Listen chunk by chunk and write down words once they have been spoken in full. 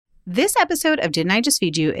This episode of Didn't I Just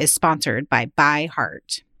Feed You is sponsored by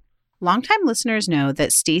ByHeart. Longtime listeners know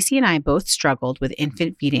that Stacy and I both struggled with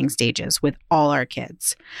infant feeding stages with all our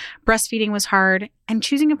kids. Breastfeeding was hard, and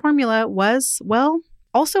choosing a formula was, well,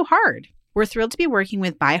 also hard. We're thrilled to be working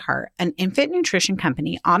with ByHeart, an infant nutrition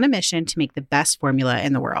company on a mission to make the best formula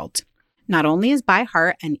in the world. Not only is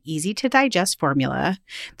ByHeart an easy-to-digest formula,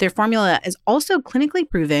 their formula is also clinically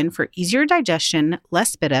proven for easier digestion,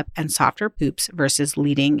 less spit up, and softer poops versus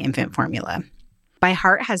leading infant formula.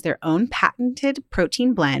 ByHeart has their own patented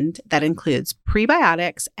protein blend that includes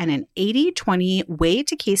prebiotics and an 80-20 whey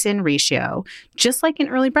to casein ratio, just like in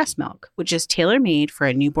early breast milk, which is tailor-made for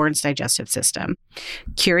a newborn's digestive system.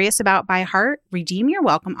 Curious about ByHeart? Redeem your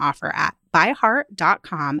welcome offer at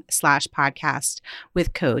byheart.com/podcast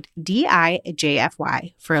with code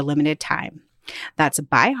DIJFY for a limited time. That's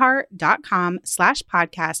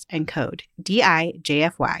byheart.com/podcast and code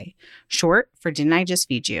DIJFY, short for Didn't I Just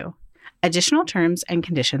Feed You? Additional terms and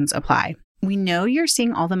conditions apply. We know you're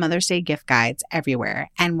seeing all the Mother's Day gift guides everywhere,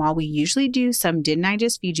 and while we usually do some Didn't I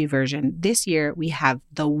Just Feed You version, this year we have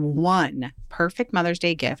the one perfect Mother's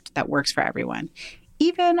Day gift that works for everyone,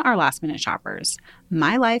 even our last-minute shoppers.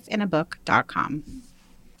 MyLifeInABook.com.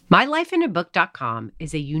 MyLifeInABook.com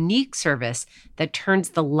is a unique service that turns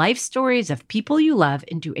the life stories of people you love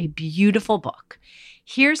into a beautiful book.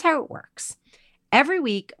 Here's how it works. Every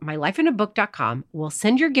week, MyLifeInABook.com will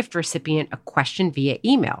send your gift recipient a question via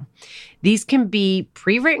email. These can be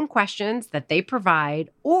pre-written questions that they provide,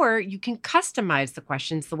 or you can customize the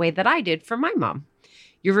questions the way that I did for my mom.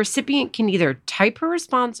 Your recipient can either type her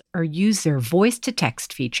response or use their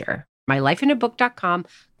voice-to-text feature. MyLifeInABook.com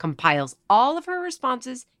compiles all of her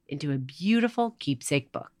responses into a beautiful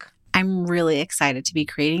keepsake book. I'm really excited to be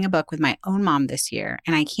creating a book with my own mom this year,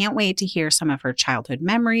 and I can't wait to hear some of her childhood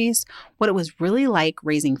memories, what it was really like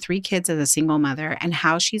raising 3 kids as a single mother, and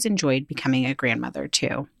how she's enjoyed becoming a grandmother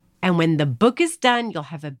too. And when the book is done, you'll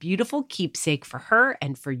have a beautiful keepsake for her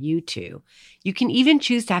and for you too. You can even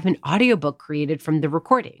choose to have an audiobook created from the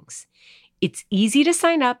recordings. It's easy to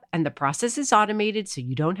sign up, and the process is automated, so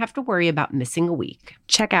you don't have to worry about missing a week.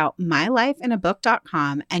 Check out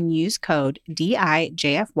MyLifeInABook.com and use code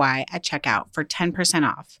DIJFY at checkout for 10%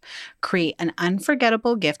 off. Create an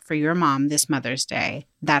unforgettable gift for your mom this Mother's Day.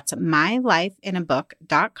 That's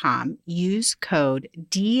MyLifeInABook.com. Use code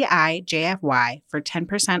DIJFY for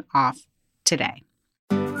 10% off today.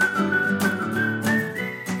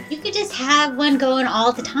 Just have one going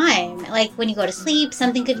all the time. Like when you go to sleep,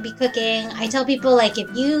 something could be cooking. I tell people, like, if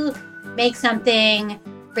you make something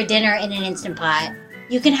for dinner in an Instant Pot,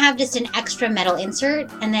 you can have just an extra metal insert,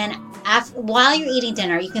 and then while you're eating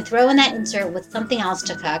dinner, you can throw in that insert with something else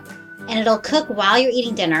to cook, and it'll cook while you're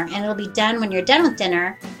eating dinner, and it'll be done when you're done with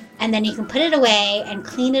dinner, and then you can put it away and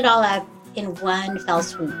clean it all up in one fell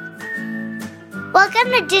swoop.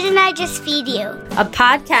 Welcome to Didn't I Just Feed You? A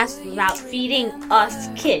podcast about feeding us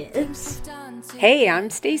kids. Hey, I'm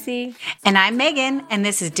Stacy. And I'm Megan, and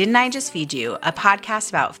this is Didn't I Just Feed You? A podcast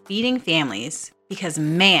about feeding families, because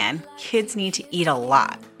man, kids need to eat a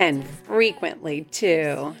lot. And frequently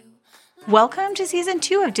too. Welcome to season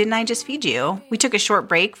 2 of Didn't I Just Feed You? We took a short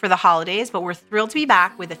break for the holidays, but we're thrilled to be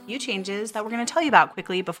back with a few changes that we're going to tell you about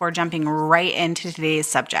quickly before jumping right into today's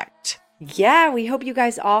subject. Yeah, we hope you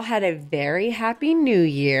guys all had a very happy new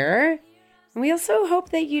year. And we also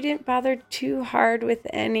hope that you didn't bother too hard with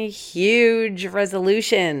any huge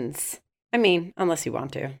resolutions. I mean, unless you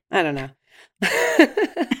want to. I don't know.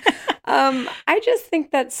 I just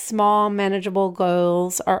think that small, manageable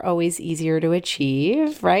goals are always easier to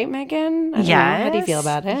achieve. Right, Megan? Yes. How do you feel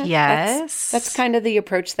about it? Yes. That's kind of the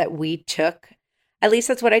approach that we took. At least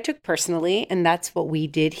that's what I took personally. And that's what we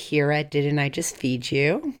did here at Didn't I Just Feed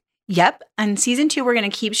You? Yep. And season 2, we're going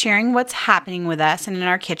to keep sharing what's happening with us and in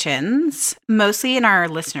our kitchens, mostly in our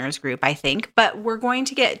listeners group, I think. But we're going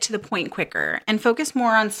to get to the point quicker and focus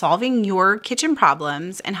more on solving your kitchen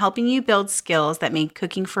problems and helping you build skills that make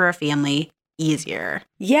cooking for a family easier.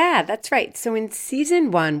 Yeah, that's right. So in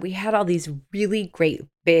season 1, we had all these really great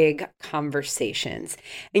big conversations,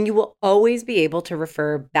 and you will always be able to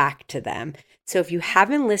refer back to them. So if you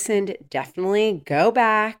haven't listened, definitely go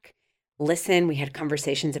back. Listen, we had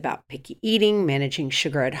conversations about picky eating, managing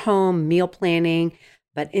sugar at home, meal planning.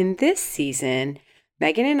 But in this season,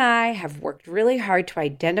 Megan and I have worked really hard to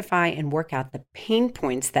identify and work out the pain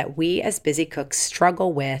points that we as busy cooks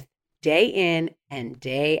struggle with day in and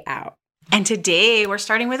day out. And today we're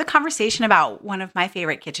starting with a conversation about one of my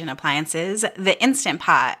favorite kitchen appliances, the Instant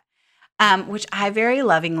Pot, which I very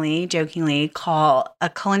lovingly, jokingly call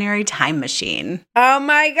a culinary time machine. Oh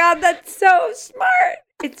my God, that's so smart.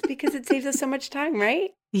 It's because it saves us so much time,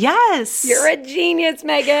 right? Yes. You're a genius,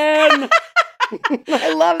 Megan.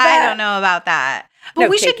 I love that. I don't know about that. But No,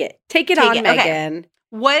 we take should it. Take it on, Okay. Megan.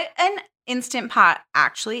 What an Instant Pot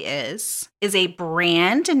actually is a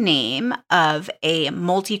brand name of a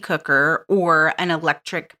multi-cooker or an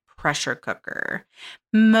electric pressure cooker.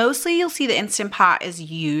 Mostly you'll see the Instant Pot is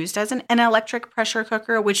used as an electric pressure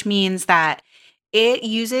cooker, which means that it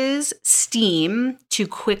uses steam to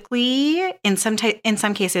quickly, in some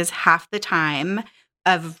cases, half the time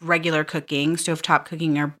of regular cooking, stovetop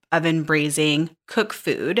cooking or oven braising, cook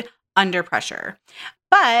food under pressure.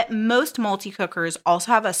 But most multi-cookers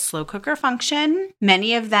also have a slow cooker function.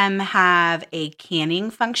 Many of them have a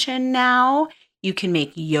canning function now. You can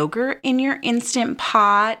make yogurt in your Instant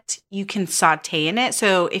Pot. You can saute in it.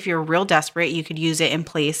 So if you're real desperate, you could use it in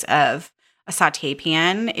place of a saute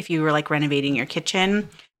pan if you were like renovating your kitchen.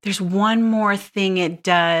 There's one more thing it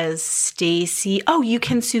does, Stacy. Oh, you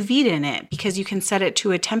can sous vide in it because you can set it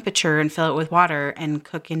to a temperature and fill it with water and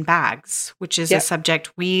cook in bags, which is a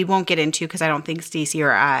subject we won't get into because I don't think Stacy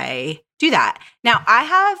or I do that. Now,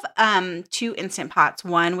 I have 2 Instant Pots,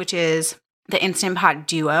 one which is the Instant Pot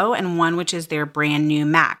Duo and one which is their brand new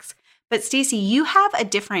Max. But Stacy, you have a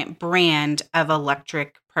different brand of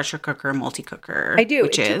electric pressure cooker, multi-cooker. I do.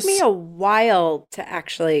 Which it took me a while to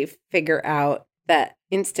actually figure out that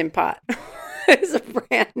Instant Pot is a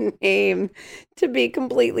brand name, to be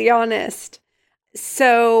completely honest.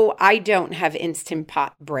 So I don't have Instant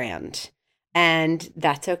Pot brand, and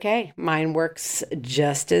that's okay. Mine works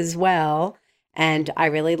just as well, and I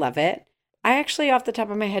really love it. I actually, off the top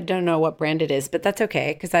of my head, don't know what brand it is, but that's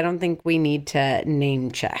okay because I don't think we need to name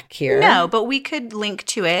check here. No, but we could link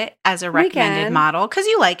to it as a recommended model because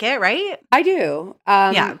you like it, right? I do.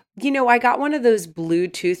 Yeah. You know, I got one of those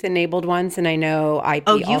Bluetooth enabled ones, and I know IP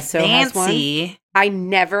also has one. I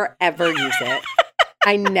never, ever use it.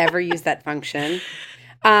 I never use that function.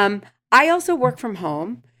 I also work from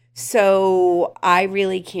home. So I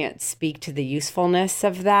really can't speak to the usefulness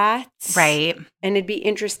of that. Right. And it'd be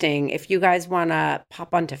interesting if you guys want to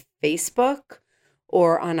pop onto Facebook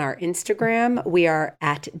or on our Instagram. We are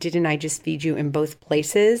at Didn't I Just Feed You in both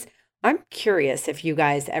places. I'm curious if you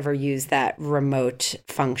guys ever use that remote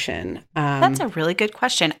function. That's a really good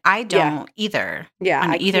question. I don't either. Yeah,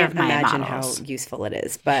 on I either can't of my imagine models. how useful it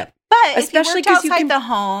is. But especially if you worked outside the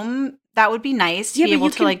home, that would be nice to be able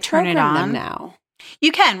to like turn it on now.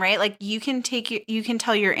 You can, right? Like you can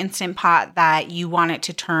tell your Instant Pot that you want it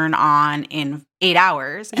to turn on in 8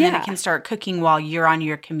 hours, and then it can start cooking while you're on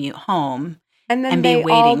your commute home, and then be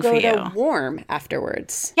waiting all go for you to warm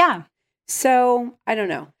afterwards. Yeah. So I don't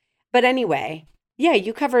know, but anyway, yeah,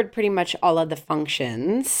 you covered pretty much all of the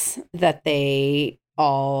functions that they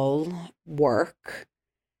all work.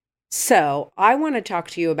 So I want to talk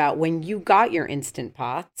to you about when you got your Instant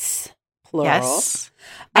Pots. Plural. Yes.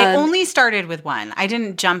 I only started with one. I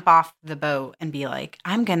didn't jump off the boat and be like,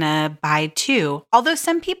 I'm going to buy 2. Although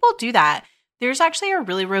some people do that. There's actually a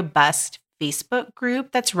really robust Facebook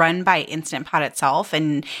group that's run by Instant Pot itself.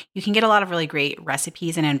 And you can get a lot of really great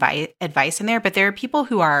recipes and advice in there. But there are people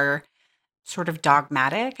who are sort of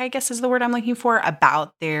dogmatic, I guess is the word I'm looking for,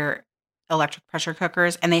 about their electric pressure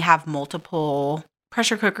cookers. And they have multiple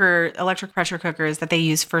electric pressure cookers that they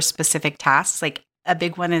use for specific tasks. Like a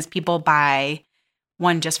big one is people buy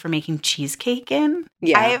one just for making cheesecake in.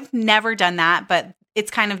 Yeah. I've never done that, but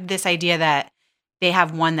it's kind of this idea that they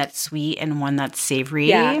have one that's sweet and one that's savory.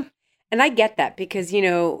 Yeah. And I get that because, you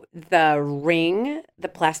know, the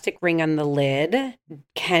plastic ring on the lid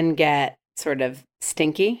can get sort of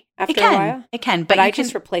stinky after a while. It can. But I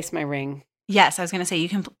just replace my ring. Yes, I was going to say you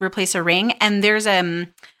can replace a ring. And there's a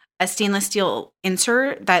stainless steel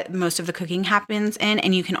insert that most of the cooking happens in.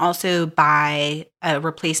 And you can also buy a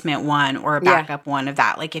replacement one or a backup one of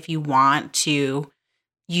that. Like if you want to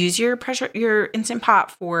use your Instant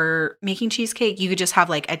Pot for making cheesecake, you could just have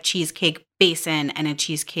like a cheesecake basin and a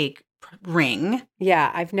cheesecake ring.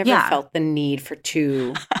 Yeah, I've never felt the need for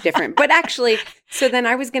 2 different. But actually, so then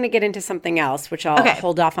I was going to get into something else, which I'll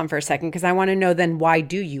hold off on for a second because I want to know then why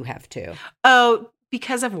do you have 2? Oh,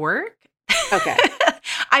 because of work? Okay.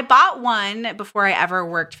 I bought one before I ever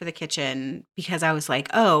worked for the kitchen because I was like,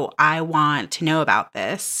 oh, I want to know about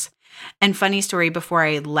this. And funny story, before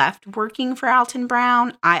I left working for Alton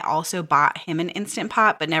Brown, I also bought him an Instant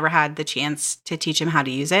Pot, but never had the chance to teach him how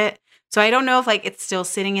to use it. So I don't know if like it's still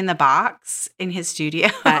sitting in the box in his studio.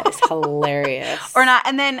 That is hilarious. Or not.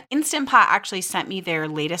 And then Instant Pot actually sent me their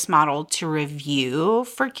latest model to review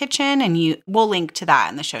for kitchen. And we'll link to that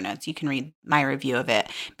in the show notes. You can read my review of it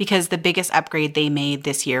because the biggest upgrade they made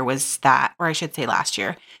this year was that, or I should say last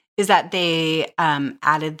year, is that they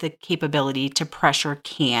added the capability to pressure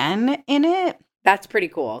can in it. That's pretty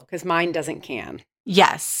cool because mine doesn't can.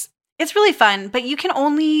 Yes. It's really fun, but you can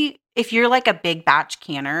only, if you're like a big batch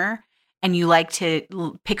canner and you like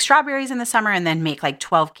to pick strawberries in the summer and then make like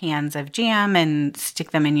 12 cans of jam and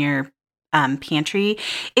stick them in your pantry,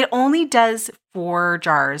 it only does 4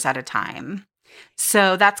 jars at a time.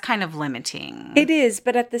 So that's kind of limiting. It is,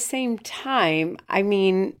 but at the same time, I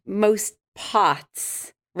mean, most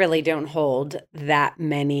pots really don't hold that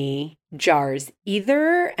many jars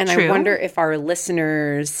either. And True. I wonder if our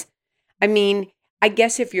listeners, I mean, I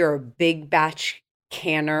guess if you're a big batch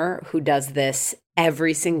canner who does this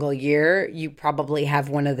every single year, you probably have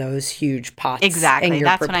one of those huge pots. Exactly. And you're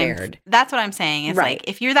That's prepared. what I'm saying. It's Right. like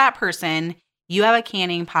if you're that person, you have a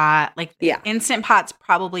canning pot, like Instant Pot's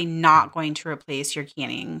probably not going to replace your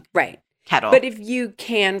canning Right. kettle. But if you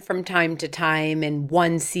can from time to time and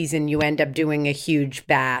one season you end up doing a huge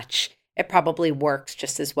batch, it probably works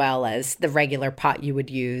just as well as the regular pot you would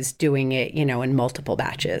use doing it, in multiple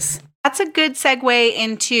batches. That's a good segue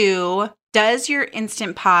into, does your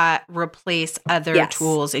Instant Pot replace other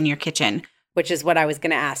tools in your kitchen? Which is what I was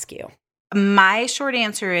going to ask you. My short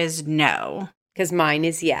answer is no. Because mine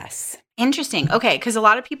is yes. Interesting. Okay, because a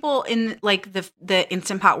lot of people in like the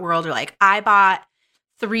Instant Pot world are like, I bought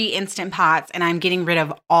 3 Instant Pots and I'm getting rid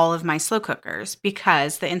of all of my slow cookers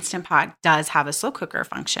because the Instant Pot does have a slow cooker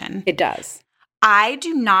function. It does. I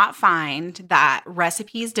do not find that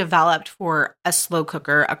recipes developed for a slow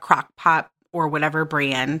cooker, a crock pot, or whatever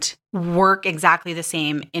brand work exactly the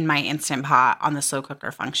same in my Instant Pot on the slow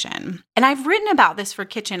cooker function. And I've written about this for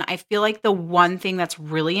kitchen. I feel like the one thing that's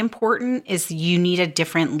really important is you need a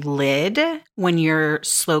different lid when you're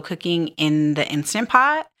slow cooking in the Instant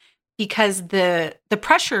Pot, because the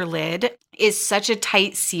pressure lid is such a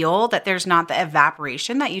tight seal that there's not the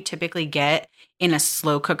evaporation that you typically get in a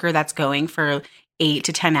slow cooker that's going for 8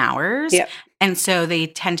 to 10 hours. Yep. And so they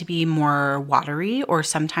tend to be more watery, or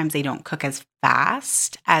sometimes they don't cook as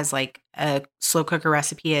fast as like a slow cooker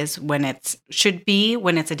recipe is when it's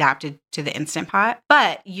adapted to the Instant Pot.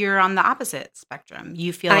 But you're on the opposite spectrum.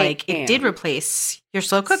 You feel like it did replace your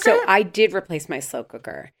slow cooker? So I did replace my slow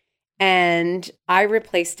cooker. And I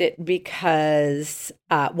replaced it because,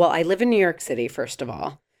 I live in New York City, first of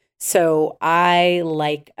all. So I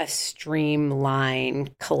like a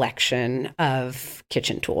streamlined collection of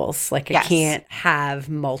kitchen tools. Like I can't have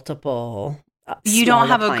multiple You don't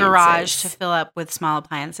have appliances. a garage to fill up with small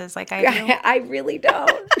appliances like I do? I really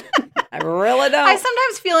don't. I really don't. I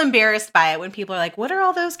sometimes feel embarrassed by it when people are like, what are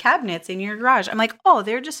all those cabinets in your garage? I'm like, oh,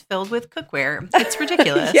 they're just filled with cookware. It's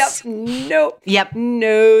ridiculous. Yep. Nope. Yep.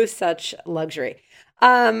 No such luxury.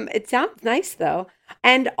 It sounds nice though.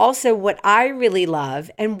 And also what I really love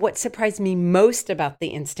and what surprised me most about the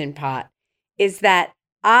Instant Pot is that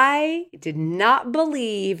I did not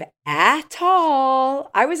believe at all.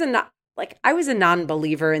 I was a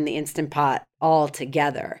non-believer in the Instant Pot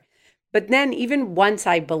altogether. But then even once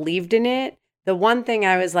I believed in it, the one thing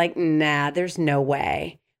I was like, nah, there's no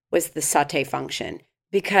way, was the saute function,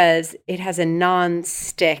 because it has a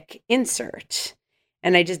non-stick insert.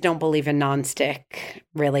 And I just don't believe in non-stick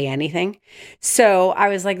really anything. So I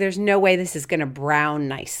was like, there's no way this is going to brown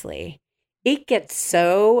nicely. It gets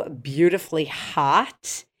so beautifully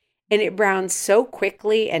hot and it browns so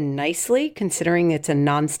quickly and nicely considering it's a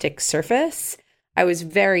non-stick surface. I was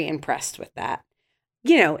very impressed with that.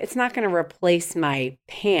 It's not going to replace my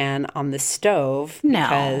pan on the stove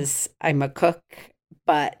because I'm a cook,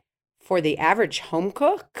 but for the average home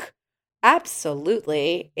cook,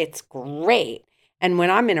 absolutely, it's great. And when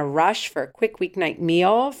I'm in a rush for a quick weeknight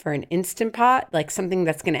meal for an Instant Pot, like something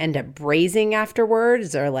that's going to end up braising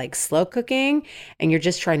afterwards or like slow cooking, and you're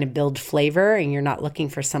just trying to build flavor and you're not looking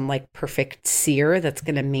for some like perfect sear that's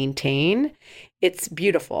going to maintain, it's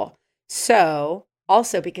beautiful. So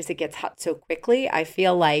also because it gets hot so quickly, I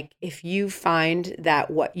feel like if you find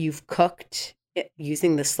that what you've cooked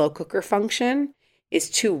using the slow cooker function is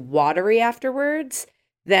too watery afterwards,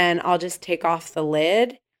 then I'll just take off the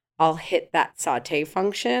lid. I'll hit that saute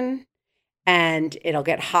function and it'll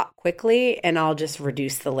get hot quickly and I'll just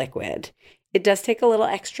reduce the liquid. It does take a little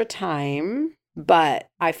extra time, but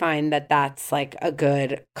I find that that's like a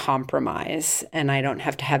good compromise and I don't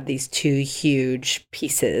have to have these 2 huge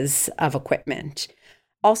pieces of equipment.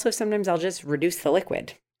 Also, sometimes I'll just reduce the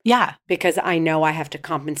liquid. Yeah. Because I know I have to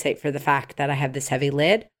compensate for the fact that I have this heavy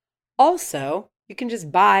lid. Also, you can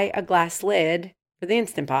just buy a glass lid for the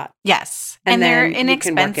Instant Pot. Yes. And they're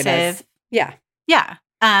inexpensive. Yeah.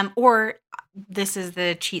 Or this is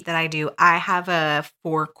the cheat that I do. I have a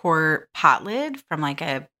 4-quart pot lid from like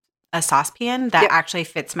a a saucepan that actually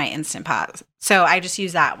fits my Instant Pot. So I just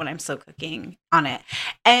use that when I'm slow cooking on it.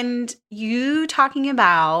 And you talking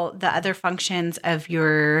about the other functions of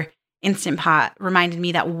your Instant Pot reminded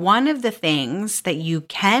me that one of the things that you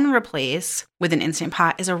can replace with an Instant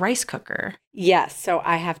Pot is a rice cooker. Yes. So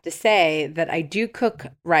I have to say that I do cook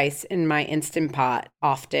rice in my Instant Pot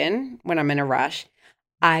often when I'm in a rush.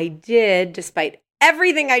 I did, despite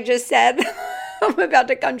everything I just said, I'm about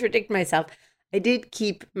to contradict myself. I did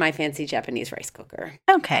keep my fancy Japanese rice cooker.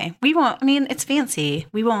 Okay. We won't, I mean, it's fancy.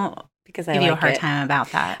 We won't Because I give you a like hard it. time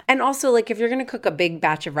about that. And also, like, if you're going to cook a big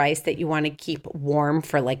batch of rice that you want to keep warm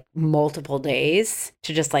for like multiple days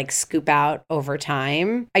to just like scoop out over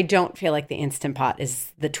time, I don't feel like the Instant Pot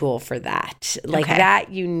is the tool for that. Like Okay.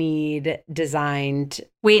 that you need designed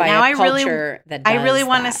Wait, by now a I really culture that I really does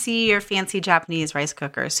want to that. see your fancy Japanese rice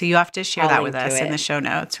cooker. So you have to share I'll that with link to us in it. the show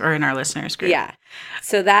notes or in our listeners group. Yeah.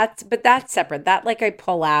 So that's separate. That like I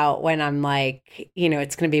pull out when I'm like, you know,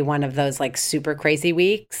 it's going to be one of those like super crazy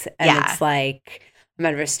weeks. And Yeah. it's like, I'm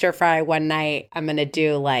going to stir fry one night. I'm going to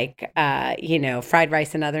do like, you know, fried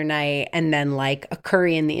rice another night and then like a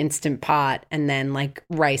curry in the Instant Pot and then like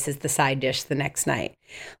rice as the side dish the next night.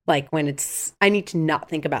 Like when it's, I need to not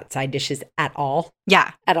think about side dishes at all.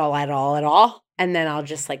 Yeah. At all. And then I'll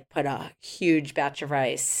just like put a huge batch of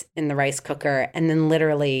rice in the rice cooker. And then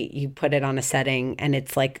literally you put it on a setting and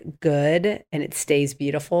it's like good and it stays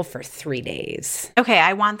beautiful for 3 days. Okay,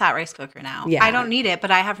 I want that rice cooker now. Yeah. I don't need it, but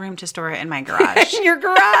I have room to store it in my garage. Your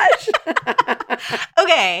garage.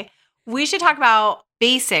 Okay, we should talk about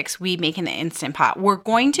basics we make in the Instant Pot. We're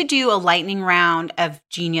going to do a lightning round of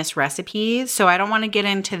genius recipes. So I don't want to get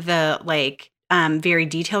into the like very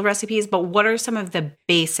detailed recipes, but what are some of the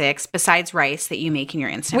basics besides rice that you make in your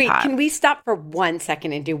Instant Wait, Pot? can we stop for 1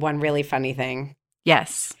 second and do one really funny thing?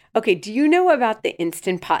 Yes. Okay, do you know about the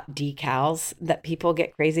Instant Pot decals that people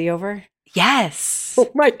get crazy over? Yes. Oh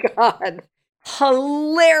my God.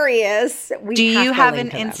 Hilarious. We Do you to have link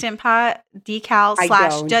an to them. Instant Pot decal I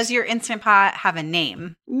slash don't. does your Instant Pot have a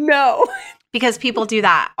name? No. Because people do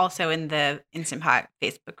that also in the Instant Pot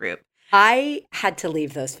Facebook group. I had to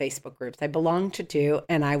leave those Facebook groups. I belonged to 2,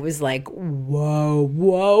 and I was like,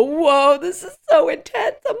 whoa, this is so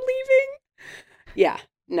intense. I'm leaving. Yeah,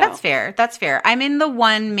 no. That's fair. That's fair. I'm in the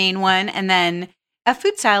one main one, and then a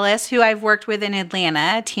food stylist who I've worked with in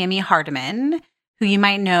Atlanta, Tammy Hardiman, who you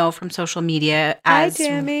might know from social media Hi, as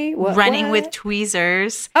Tammy. Running What? with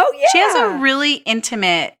Tweezers. Oh, yeah. She has a really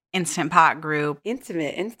intimate Instant Pot group.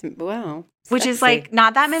 Intimate. Wow. Which is Sexy. like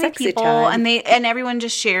not that many Sexy people, time. and everyone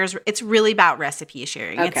just shares. It's really about recipe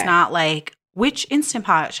sharing. It's Okay. not like which Instant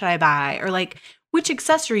Pot should I buy, or like which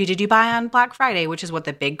accessory did you buy on Black Friday, which is what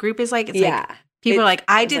the big group is like. It's like people are like,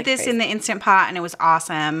 I did this in the Instant Pot and it was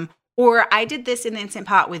awesome, or I did this in the Instant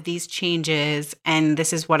Pot with these changes and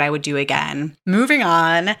this is what I would do again. Moving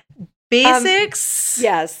on, basics.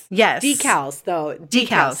 Yes. Yes. Decals, though.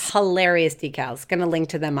 Decals. Hilarious decals. Gonna link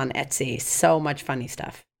to them on Etsy. So much funny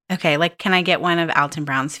stuff. Okay, like can I get one of Alton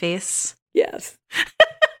Brown's face? Yes.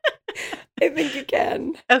 I think you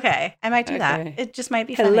can. Okay, I might do Okay. that. It just might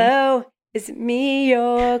be funny. Hello, is it me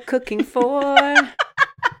you're cooking for?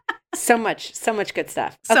 so much good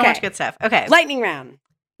stuff. So Okay. much good stuff. Okay. Lightning round.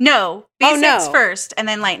 No, Oh, basics no. first and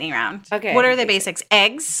then lightning round. Okay, What are the basics?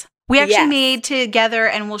 Eggs. We actually Yes. made together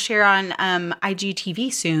and we'll share on IGTV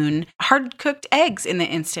soon hard cooked eggs in the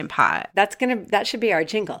Instant Pot. That should be our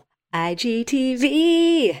jingle.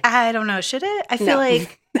 IGTV. I don't know. Should it? I feel No.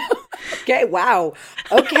 like Okay, wow.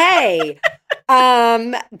 Okay.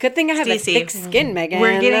 Good thing I have Stacey, a thick skin, Megan.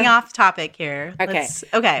 we're getting off topic here. Okay.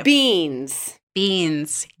 Okay. Beans.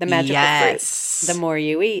 Beans. The magical yes. fruit. The more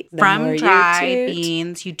you eat, the From more dry you toot.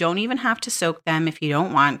 beans. You don't even have to soak them if you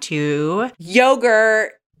don't want to.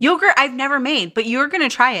 Yogurt. Yogurt I've never made, but you're going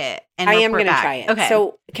to try it. And I am report going to back. try it. Okay.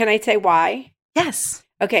 So can I say why? yes.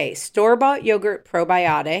 Okay, store-bought yogurt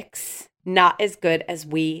probiotics, not as good as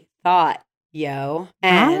we thought, yo.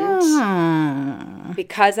 And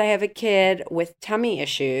because I have a kid with tummy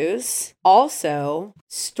issues, also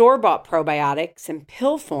store-bought probiotics in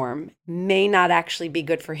pill form may not actually be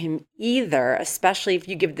good for him either, especially if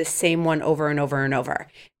you give the same one over and over and over.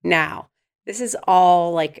 Now, this is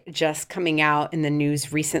all like just coming out in the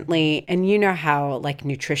news recently. And you know how like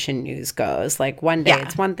nutrition news goes. Like one day Yeah.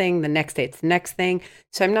 it's one thing, the next day it's the next thing.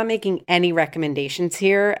 So I'm not making any recommendations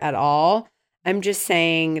here at all. I'm just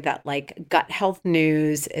saying that like gut health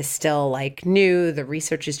news is still like new. The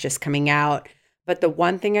research is just coming out. But the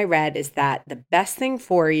one thing I read is that the best thing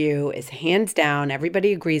for you is hands down,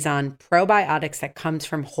 everybody agrees on probiotics that comes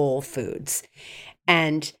from whole foods.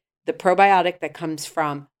 And the probiotic that comes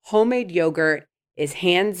from homemade yogurt is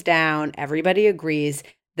hands down, everybody agrees,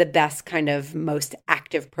 the best kind of most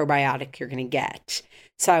active probiotic you're going to get.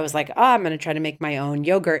 So I was like, oh, I'm going to try to make my own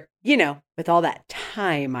yogurt, with all that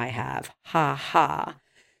time I have. Ha ha.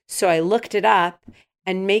 So I looked it up,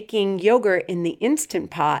 and making yogurt in the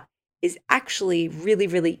Instant Pot is actually really,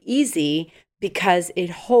 really easy because it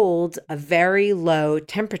holds a very low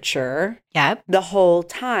temperature the whole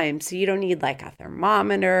time. So you don't need like a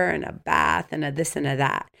thermometer and a bath and a this and a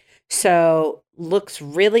that. So looks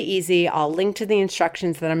really easy. I'll link to the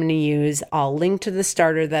instructions that I'm going to use. I'll link to the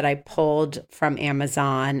starter that I pulled from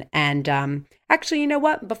Amazon. And actually, you know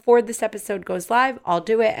what? Before this episode goes live, I'll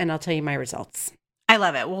do it and I'll tell you my results. I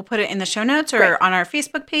love it. We'll put it in the show notes or on our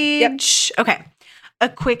Facebook page. Yep. Okay. A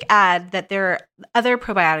quick ad that there are other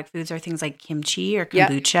probiotic foods are things like kimchi or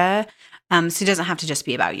kombucha. So it doesn't have to just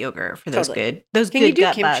be about yogurt for those good Can good you do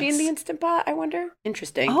gut kimchi bugs. in the Instant Pot, I wonder?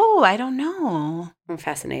 Interesting. Oh, I don't know.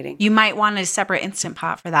 Fascinating. You might want a separate Instant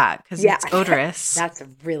Pot for that because it's odorous. That's a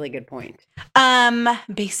really good point.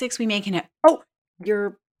 Basics we make in it. Oh,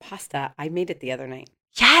 your pasta. I made it the other night.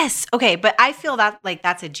 Yes. Okay. But I feel that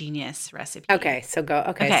that's a genius recipe. Okay. So go.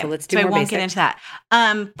 Okay. So let's do more I won't basic. get into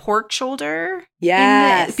that. Pork shoulder.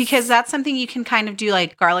 Yes. Because that's something you can kind of do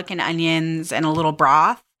like garlic and onions and a little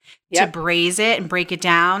broth to braise it and break it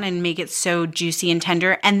down and make it so juicy and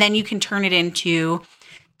tender. And then you can turn it into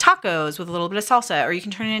tacos with a little bit of salsa, or you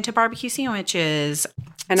can turn it into barbecue sandwiches.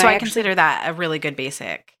 And so I consider that a really good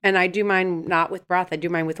basic. And I do mine not with broth. I do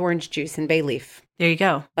mine with orange juice and bay leaf. There you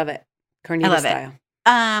go. Love it. Carnita style.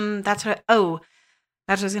 That's what I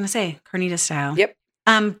was going to say. Carnita style. Yep.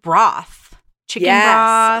 Broth. Chicken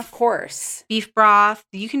broth. Of course. Beef broth.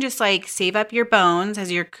 You can just like save up your bones as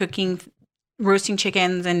you're roasting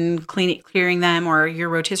chickens and clearing them, or your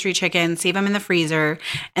rotisserie chicken, save them in the freezer.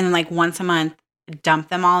 And then like once a month, dump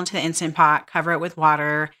them all into the Instant Pot, cover it with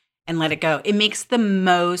water and let it go. It makes the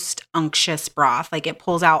most unctuous broth. Like it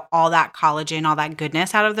pulls out all that collagen, all that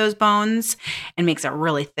goodness out of those bones and makes it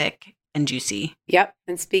really thick and juicy. Yep.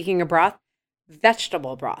 And speaking of broth,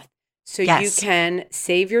 vegetable broth. So you can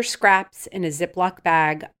save your scraps in a Ziploc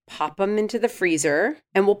bag, pop them into the freezer,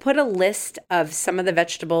 and we'll put a list of some of the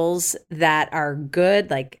vegetables that are good,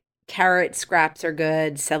 like carrot scraps are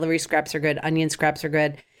good, celery scraps are good, onion scraps are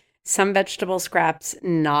good. Some vegetable scraps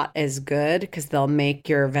not as good because they'll make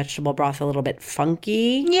your vegetable broth a little bit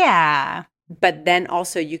funky. Yeah. But then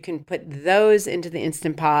also you can put those into the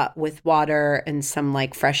Instant Pot with water and some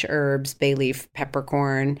like fresh herbs, bay leaf,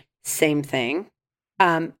 peppercorn, same thing.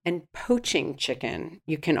 And poaching chicken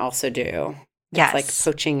you can also do. It's like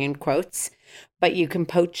poaching in quotes. But you can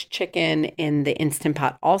poach chicken in the Instant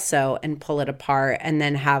Pot also and pull it apart and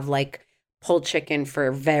then have like pulled chicken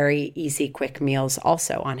for very easy, quick meals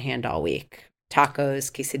also on hand all week.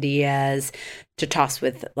 Tacos, quesadillas, to toss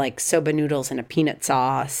with like soba noodles and a peanut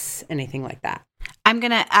sauce, anything like that. I'm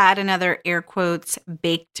going to add another air quotes,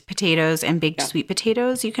 baked potatoes and baked sweet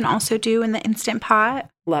potatoes you can also do in the Instant Pot.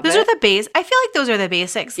 Love those it. Are the base. I feel like those are the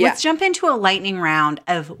basics. Yeah. Let's jump into a lightning round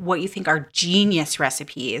of what you think are genius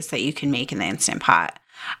recipes that you can make in the Instant Pot.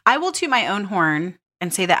 I will toot my own horn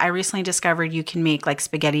and say that I recently discovered you can make like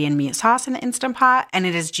spaghetti and meat sauce in the Instant Pot, and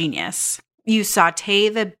it is genius. You saute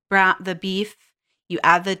the beef, you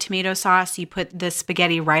add the tomato sauce, you put the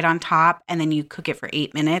spaghetti right on top, and then you cook it for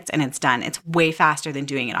 8 minutes, and it's done. It's way faster than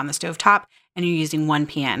doing it on the stovetop, and you're using one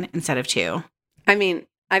pan instead of two. I mean,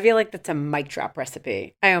 I feel like that's a mic drop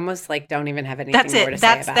recipe. I almost like don't even have anything That's more it. to say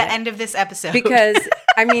about it. That's the end of this episode. Because,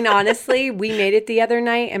 I mean, honestly, we made it the other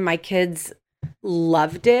night, and my kids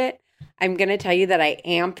loved it. I'm going to tell you that I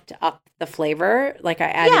amped up the flavor. Like I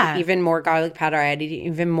added even more garlic powder. I added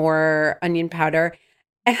even more onion powder.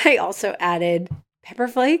 And I also added pepper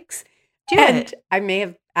flakes. And I may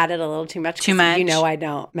have added a little too much. Too much? You know I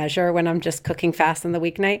don't measure when I'm just cooking fast on the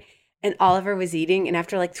weeknight. And Oliver was eating. And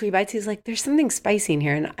after like 3 bites, he's like, there's something spicy in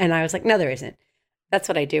here. And I was like, no, there isn't. That's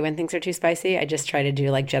what I do when things are too spicy. I just try to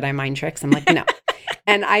do like Jedi mind tricks. I'm like, no.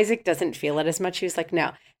 And Isaac doesn't feel it as much. He was like,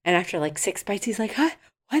 no. And after like 6 bites, he's like, huh?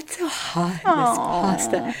 What's so hot in this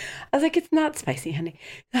pasta? I was like, it's not spicy, honey.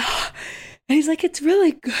 And he's like, it's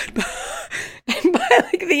really good. And by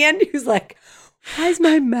like the end, he was like, why is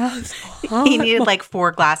my mouth so hot? He needed like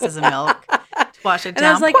 4 glasses of milk to wash it down. And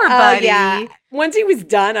I was like, poor buddy. Yeah. Once he was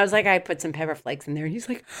done, I was like, I put some pepper flakes in there. And he's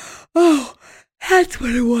like, oh, that's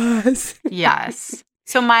what it was. Yes.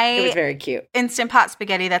 So it was very cute. Instant Pot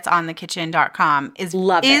spaghetti that's on thekitchen.com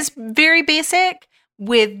is very basic,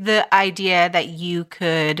 with the idea that you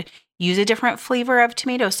could use a different flavor of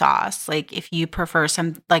tomato sauce. Like if you prefer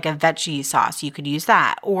some like a veggie sauce, you could use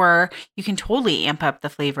that. Or you can totally amp up the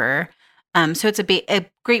flavor So it's a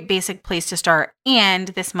great basic place to start. And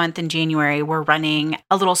this month in January, we're running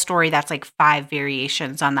a little story that's like 5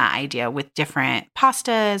 variations on that idea with different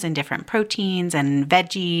pastas and different proteins and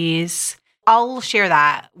veggies. I'll share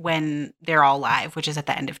that when they're all live, which is at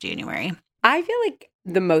the end of January. I feel like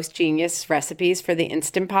the most genius recipes for the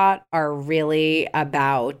Instant Pot are really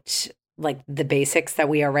about like the basics that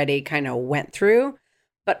we already kind of went through,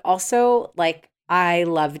 but also like I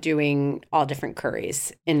love doing all different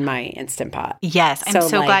curries in my Instant Pot. Yes, I'm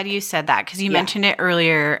so glad you said that because you mentioned it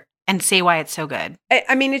earlier, and say why it's so good.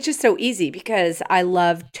 I mean, it's just so easy because I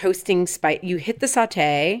love toasting spice. You hit the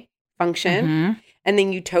saute function and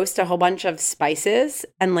then you toast a whole bunch of spices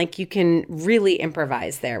and like you can really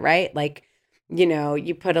improvise there, right? Like, you know,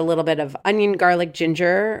 you put a little bit of onion, garlic,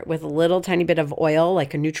 ginger with a little tiny bit of oil,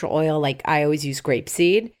 like a neutral oil, like I always use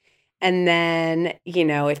grapeseed. And then, you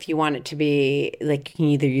know, if you want it to be like, you can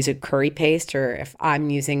either use a curry paste or if I'm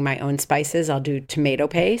using my own spices, I'll do tomato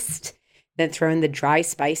paste. Then throw in the dry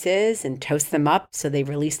spices and toast them up so they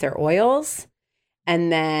release their oils.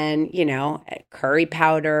 And then, you know, curry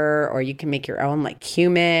powder, or you can make your own like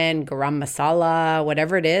cumin, garam masala,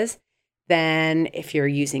 whatever it is. Then if you're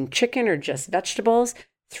using chicken or just vegetables,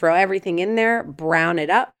 throw everything in there, brown it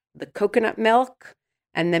up, the coconut milk,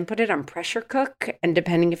 and then put it on pressure cook. And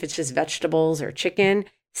depending if it's just vegetables or chicken,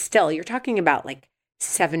 still you're talking about like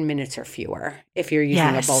 7 minutes or fewer if you're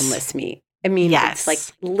using a boneless meat. I mean, it's like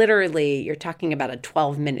literally you're talking about a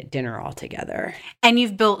 12-minute dinner altogether. And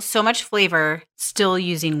you've built so much flavor still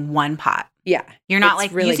using one pot. Yeah. You're not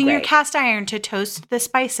like really using your cast iron to toast the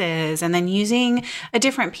spices and then using a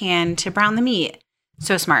different pan to brown the meat.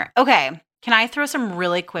 So smart. Okay. Can I throw some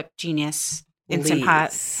really quick genius Instant Pot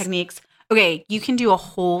techniques? Okay, you can do a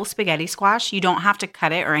whole spaghetti squash. You don't have to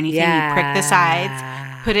cut it or anything. You prick the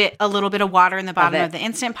sides, put a little bit of water in the bottom of the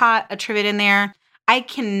Instant Pot, a trivet in there. I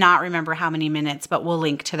cannot remember how many minutes, but we'll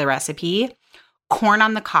link to the recipe. Corn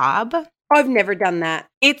on the cob. Oh, I've never done that.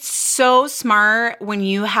 It's so smart when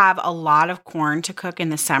you have a lot of corn to cook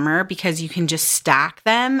in the summer because you can just stack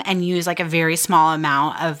them and use like a very small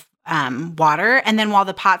amount of water. And then while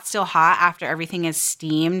the pot's still hot after everything is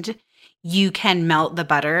steamed, you can melt the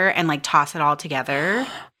butter and like toss it all together.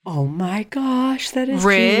 Oh my gosh, that is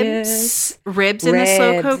ribs in the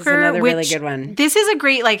slow cooker. Is another really good one. This is a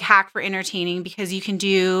great like hack for entertaining because you can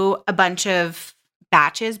do a bunch of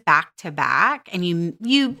batches back to back, and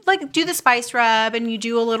you like do the spice rub, and you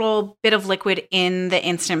do a little bit of liquid in the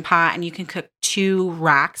Instant Pot, and you can cook 2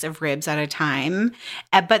 racks of ribs at a time.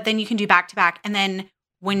 But then you can do back to back, and then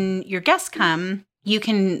when your guests come, you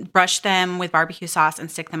can brush them with barbecue sauce and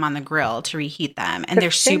stick them on the grill to reheat them. And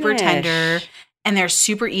they're super tender and they're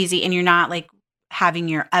super easy. And you're not like having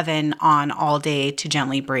your oven on all day to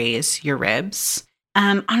gently braise your ribs.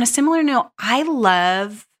 On a similar note, I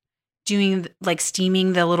love doing like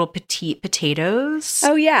steaming the little petite potatoes.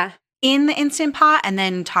 Oh, yeah. In the Instant Pot and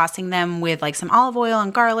then tossing them with like some olive oil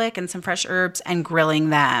and garlic and some fresh herbs and grilling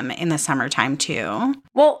them in the summertime too.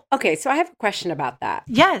 Well, okay, so I have a question about that.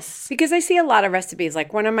 Yes. Because I see a lot of recipes,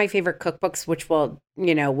 like one of my favorite cookbooks, which we're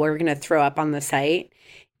going to throw up on the site,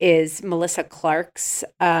 is Melissa Clark's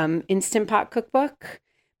Instant Pot cookbook.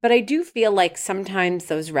 But I do feel like sometimes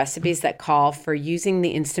those recipes that call for using the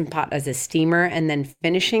Instant Pot as a steamer and then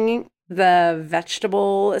finishing the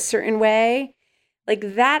vegetable a certain way,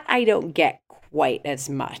 like that I don't get quite as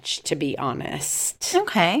much, to be honest.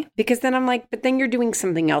 Okay. Because then I'm like, but then you're doing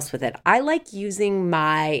something else with it. I like using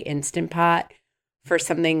my Instant Pot for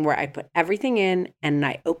something where I put everything in and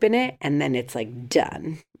I open it and then it's like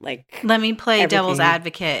done. Like, let me play devil's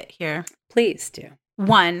advocate here. Please do.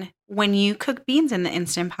 1, when you cook beans in the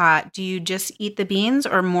Instant Pot, do you just eat the beans,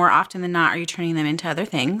 or more often than not, are you turning them into other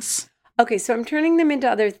things? Okay, so I'm turning them into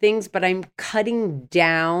other things, but I'm cutting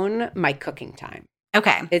down my cooking time.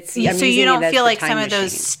 Okay. So you don't feel like some of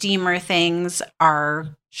those steamer things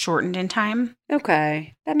are shortened in time?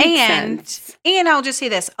 Okay. That makes sense. And I'll just say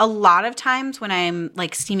this. A lot of times when I'm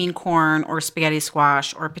like steaming corn or spaghetti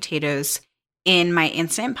squash or potatoes in my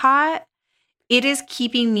Instant Pot, it is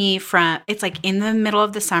keeping me from, it's like in the middle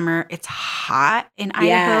of the summer, it's hot in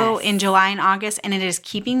Idaho in July and August, and it is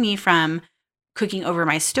keeping me from cooking over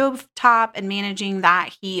my stove top and managing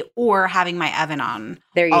that heat or having my oven on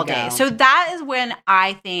all day. So that is when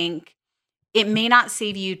I think it may not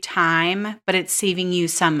save you time, but it's saving you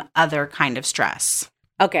some other kind of stress.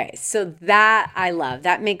 Okay, so that I love.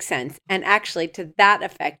 That makes sense. And actually, to that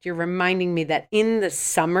effect, you're reminding me that in the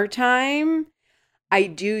summertime, I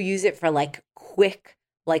do use it for like quick,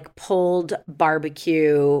 like pulled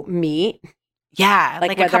barbecue meat. Yeah,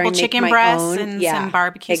 like a whether I couple make chicken my breasts own- and yeah, some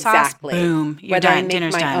barbecue exactly. sauce. Boom, you're Whether I done. make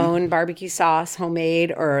Dinner's my done. own barbecue sauce,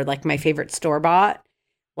 homemade, or like my favorite store-bought,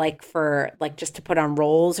 like for like just to put on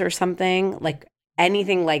rolls or something, like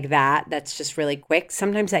anything like that, that's just really quick.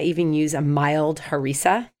 Sometimes I even use a mild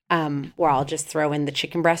harissa, where I'll just throw in the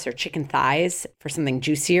chicken breasts or chicken thighs for something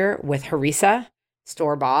juicier with harissa,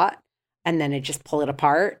 store-bought, and then I just pull it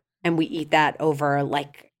apart. And we eat that over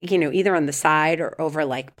like, either on the side or over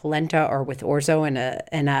like polenta or with orzo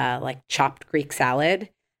and a like chopped Greek salad.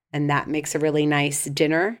 And that makes a really nice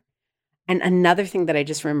dinner. And another thing that I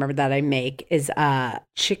just remembered that I make is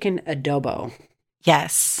chicken adobo,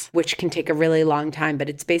 Yes. which can take a really long time, but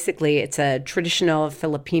it's a traditional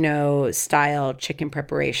Filipino style chicken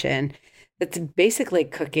preparation that's basically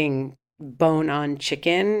cooking bone-on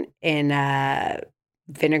chicken in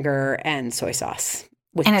vinegar and soy sauce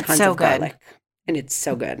with And it's tons so of good. garlic. And it's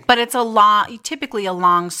so good. But it's typically a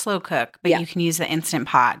long, slow cook, but Yeah. you can use the Instant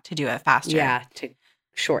Pot to do it faster. Yeah, to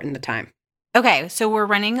shorten the time. Okay, so we're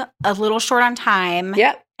running a little short on time.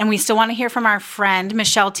 Yep. And we still want to hear from our friend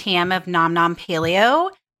Michelle Tam of Nom Nom Paleo.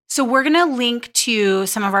 So we're going to link to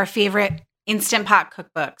some of our favorite Instant Pot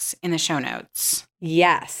cookbooks in the show notes.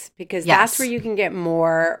 Yes, because Yes. that's where you can get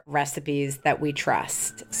more recipes that we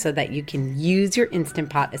trust so that you can use your Instant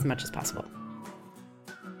Pot as much as possible.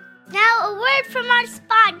 Now a word from our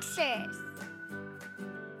sponsors.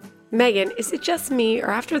 Megan, is it just me,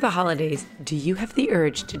 or after the holidays, do you have the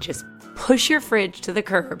urge to just push your fridge to the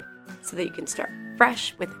curb so that you can start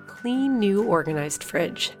fresh with a clean, new, organized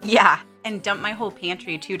fridge? Yeah, and dump my whole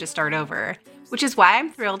pantry too to start over, which is why I'm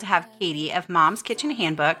thrilled to have Katie of Mom's Kitchen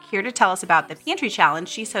Handbook here to tell us about the pantry challenge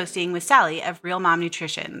she's hosting with Sally of Real Mom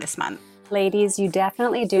Nutrition this month. Ladies, you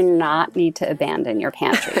definitely do not need to abandon your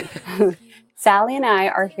pantry. Sally and I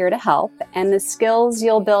are here to help, and the skills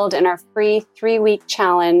you'll build in our free 3-week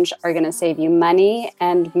challenge are going to save you money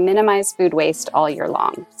and minimize food waste all year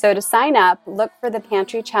long. So to sign up, look for the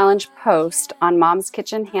Pantry Challenge post on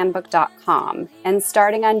momskitchenhandbook.com. And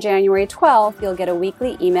starting on January 12th, you'll get a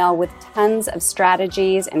weekly email with tons of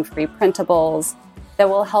strategies and free printables that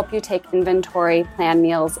will help you take inventory, plan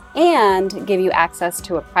meals, and give you access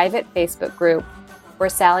to a private Facebook group where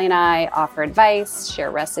Sally and I offer advice, share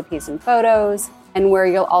recipes and photos, and where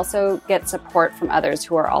you'll also get support from others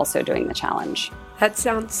who are also doing the challenge. That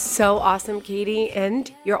sounds so awesome, Katie.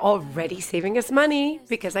 And you're already saving us money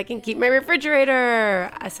because I can keep my refrigerator.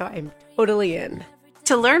 So I'm totally in.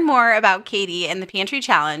 To learn more about Katie and the Pantry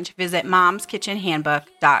Challenge, visit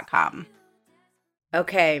momskitchenhandbook.com.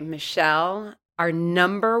 Okay, Michelle, our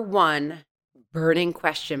number one burning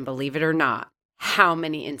question, believe it or not, how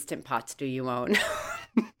many Instant Pots do you own?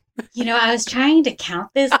 I was trying to count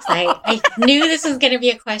this because I knew this was going to be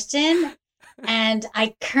a question. And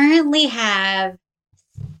I currently have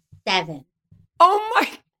 7. Oh my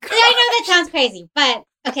God. I know that sounds crazy, but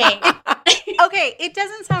okay. Okay, it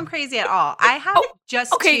doesn't sound crazy at all. I have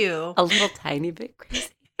just 2. A little tiny bit crazy.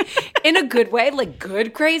 In a good way, like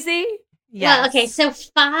good crazy? Yes. Well, okay, so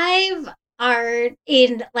 5 are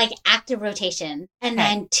in like active rotation, and Okay.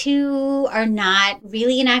 then 2 are not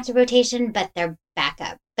really in active rotation, but they're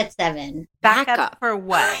backup. But 7, Backup for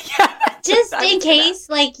what? just in case,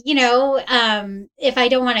 like if I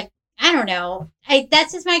don't want to, I don't know.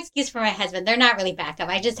 That's just my excuse for my husband. They're not really backup.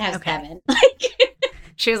 I just have Okay. 7. Like,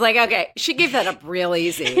 She was like, okay. She gave that up real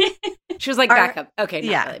easy. She was like, Are- backup. Okay, not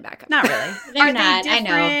yeah. really backup. Not really. They're Are not, they I know.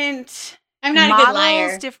 different I'm not models, a good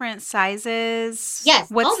liar. different sizes?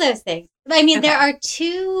 Yes, all those things. I mean, there Okay. are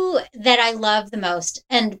 2 that I love the most,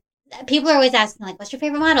 and people are always asking, like, what's your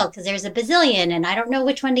favorite model? Because there's a bazillion, and I don't know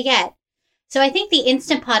which one to get. So I think the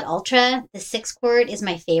Instant Pot Ultra, the 6-quart, is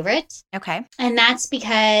my favorite. Okay. And that's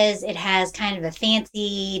because it has kind of a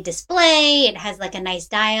fancy display. It has like a nice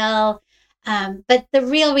dial. But the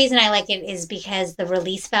real reason I like it is because the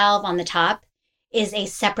release valve on the top is a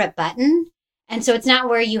separate button. And so it's not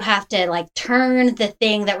where you have to like turn the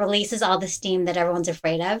thing that releases all the steam that everyone's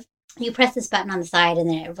afraid of. You press this button on the side and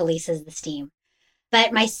then it releases the steam.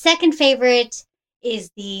 But my second favorite is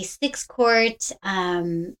the 6-quart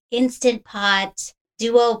Instant Pot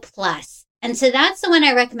Duo Plus. And so that's the one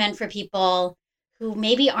I recommend for people who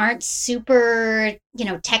maybe aren't super,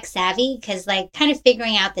 tech savvy, because like kind of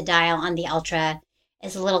figuring out the dial on the Ultra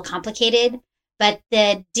is a little complicated. But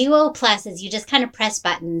the Duo Plus is you just kind of press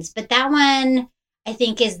buttons. But that one I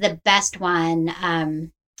think is the best one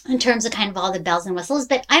in terms of kind of all the bells and whistles.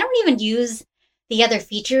 But I don't even use the other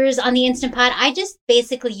features on the Instant Pot. I just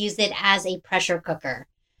basically use it as a pressure cooker.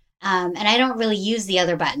 And I don't really use the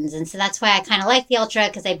other buttons. And so that's why I kind of like the Ultra,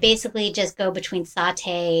 because I basically just go between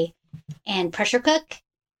saute and pressure cook.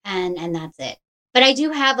 And that's it. But I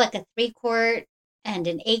do have like a 3-quart and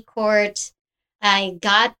an 8-quart. I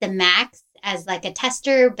got the Max as like a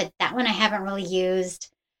tester, but that one I haven't really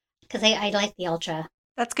used because I like the Ultra.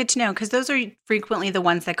 That's good to know because those are frequently the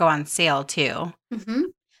ones that go on sale too. Mm-hmm.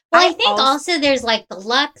 Well, I think also there's like the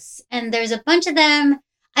Luxe, and there's a bunch of them.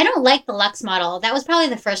 I don't like the Luxe model. That was probably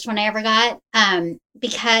the first one I ever got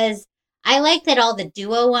because I like that all the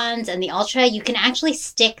Duo ones and the Ultra, you can actually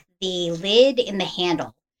stick the lid in the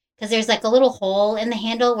handle because there's like a little hole in the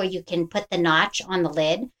handle where you can put the notch on the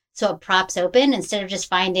lid so it props open instead of just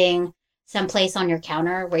finding some place on your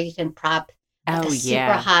counter where you can prop like a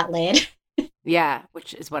super hot lid. Yeah,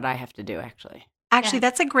 which is what I have to do actually. Actually,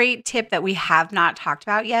 that's a great tip that we have not talked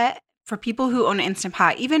about yet for people who own an Instant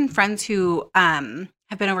Pot, even friends who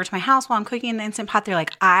have been over to my house while I'm cooking in the Instant Pot. They're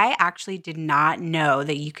like, I actually did not know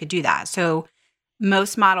that you could do that. So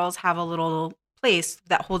most models have a little place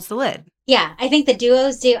that holds the lid. Yeah, I think the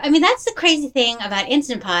Duos do. I mean, that's the crazy thing about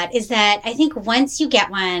Instant Pot is that I think once you get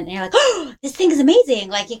one and you're like, oh, this thing is amazing.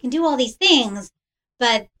 Like you can do all these things,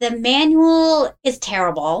 but the manual is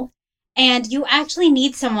terrible. And you actually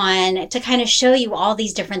need someone to kind of show you all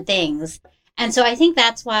these different things. And so I think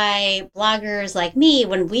that's why bloggers like me,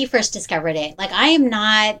 when we first discovered it, like I am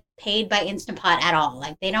not paid by Instant Pot at all.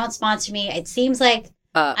 Like they don't sponsor me. It seems like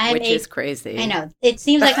which is crazy. I know. It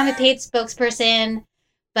seems like I'm a paid spokesperson,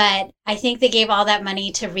 but I think they gave all that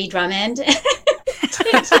money to Ree Drummond. I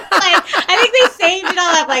think they saved it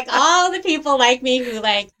all up. Like all the people like me who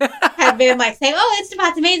like have been like saying, oh, Instant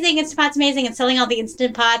Pot's amazing, Instant Pot's amazing, and selling all the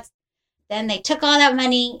Instant Pots. Then they took all that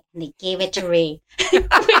money and they gave it to Ree, which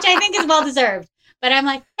I think is well deserved. But I'm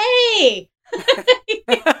like, hey.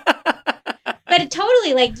 But it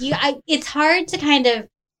totally, like it's hard to kind of,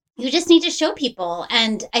 you just need to show people.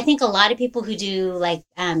 And I think a lot of people who do like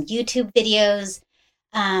YouTube videos,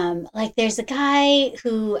 like there's a guy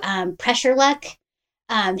who Pressure Luck.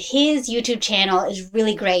 His YouTube channel is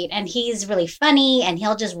really great and he's really funny and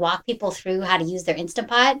he'll just walk people through how to use their Instant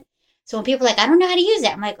Pot. So when people are like, I don't know how to use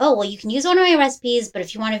it, I'm like, oh, well, you can use one of my recipes, but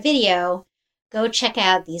if you want a video, go check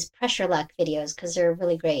out these Pressure Luck videos because they're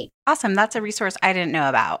really great. Awesome. That's a resource I didn't know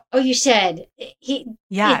about. Oh, you should.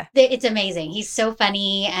 It's amazing. He's so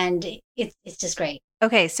funny and it's just great.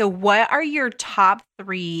 Okay, so what are your top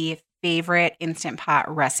 3 favorite Instant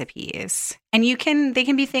Pot recipes? And they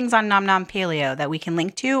can be things on Nom Nom Paleo that we can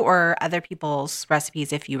link to or other people's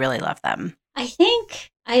recipes if you really love them. I think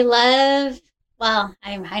I love... Well,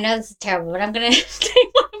 I know this is terrible, but I'm going to say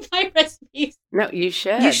one of my recipes. No, you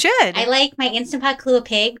should. You should. I like my Instant Pot Kahlua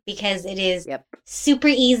Pig because it is super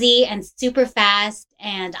easy and super fast.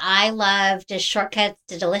 And I love just shortcuts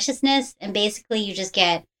to deliciousness. And basically, you just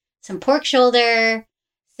get some pork shoulder,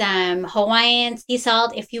 some Hawaiian sea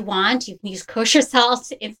salt if you want. You can use kosher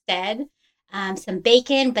salt instead. Some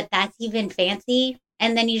bacon, but that's even fancy.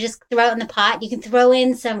 And then you just throw it in the pot. You can throw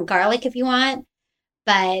in some garlic if you want.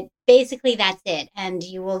 But basically, that's it. And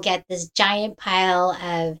you will get this giant pile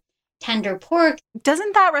of tender pork.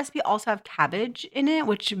 Doesn't that recipe also have cabbage in it,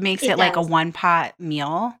 which makes it like a one-pot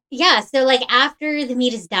meal? Yeah. So like after the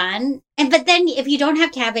meat is done. But then if you don't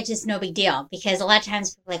have cabbage, it's no big deal. Because a lot of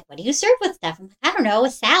times people are like, what do you serve with stuff? I'm like, I don't know, a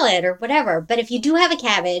salad or whatever. But if you do have a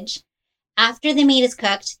cabbage, after the meat is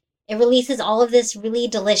cooked, it releases all of this really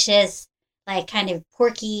delicious, like kind of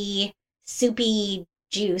porky, soupy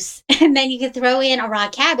juice, and then you can throw in a raw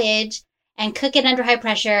cabbage and cook it under high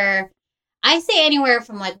pressure. I say anywhere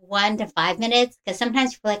from like 1 to 5 minutes because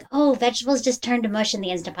sometimes people are like, oh, vegetables just turn to mush in the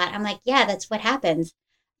Instant Pot. I'm like, yeah, that's what happens.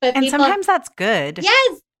 But sometimes that's good.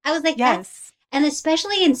 Yes. I was like, yes. And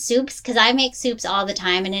especially in soups, because I make soups all the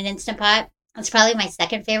time in an Instant Pot. It's probably my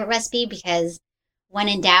second favorite recipe because when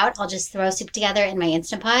in doubt, I'll just throw soup together in my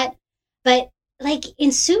Instant Pot. But like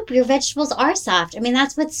in soup, your vegetables are soft. I mean,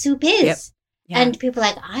 that's what soup is. Yep. Yeah. And people are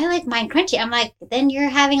like, I like mine crunchy. I'm like, then you're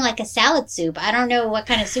having like a salad soup. I don't know what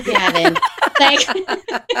kind of soup you're having.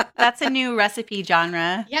 That's a new recipe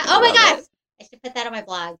genre. Yeah. Oh my gosh. I should put that on my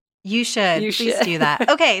blog. You should. Please do that.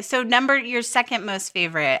 Okay. So your second most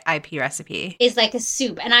favorite IP recipe is like a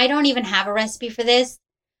soup. And I don't even have a recipe for this.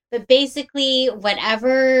 But basically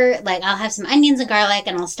whatever, like I'll have some onions and garlic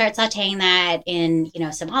and I'll start sauteing that in,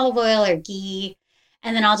 some olive oil or ghee.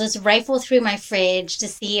 And then I'll just rifle through my fridge to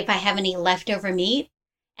see if I have any leftover meat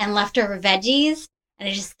and leftover veggies. And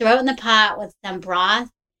I just throw it in the pot with some broth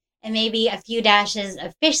and maybe a few dashes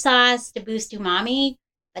of fish sauce to boost umami.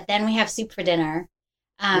 But then we have soup for dinner.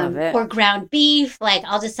 Or ground beef. Like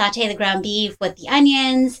I'll just saute the ground beef with the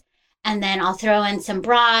onions. And then I'll throw in some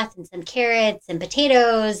broth and some carrots and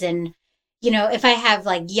potatoes. And, if I have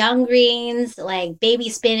like young greens, like baby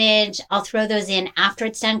spinach, I'll throw those in after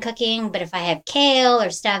it's done cooking. But if I have kale or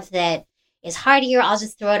stuff that, is heartier, I'll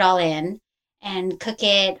just throw it all in and cook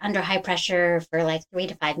it under high pressure for like 3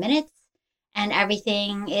 to 5 minutes. And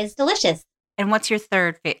everything is delicious. And what's your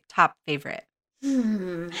third top favorite?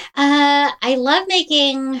 I love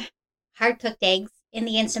making hard cooked eggs in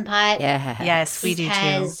the Instant Pot. Yeah. Yes, we do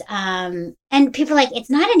too. And people are like, it's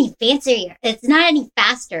not any fancier. It's not any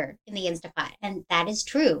faster in the Instant Pot. And that is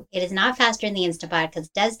true. It is not faster in the Instant Pot because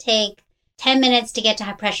it does take 10 minutes to get to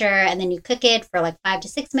high pressure. And then you cook it for like 5 to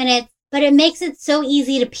 6 minutes. But it makes it so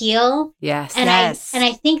easy to peel. Yes. And yes.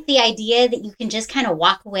 I think the idea that you can just kind of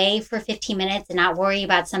walk away for 15 minutes and not worry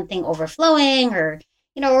about something overflowing or,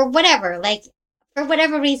 or whatever. Like, for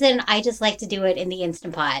whatever reason, I just like to do it in the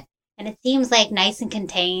Instant Pot. And it seems like nice and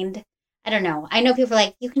contained. I don't know. I know people are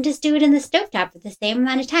like, you can just do it in the stovetop for the same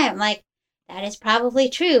amount of time. I'm like, that is probably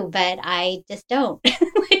true, but I just don't.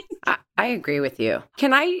 I agree with you.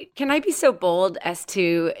 Can I be so bold as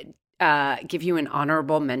to give you an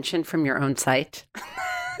honorable mention from your own site?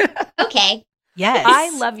 Okay. Yes.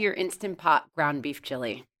 I love your Instant Pot ground beef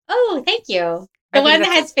chili. Oh, thank you. The one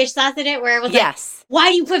that has fish sauce in it where it was like, why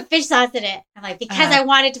do you put fish sauce in it? I'm like, because I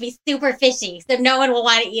want it to be super fishy so no one will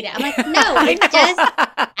want to eat it. I'm like, no, it just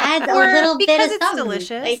adds a little bit of it's something.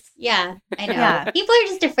 delicious. Like, yeah, I know. Yeah. People are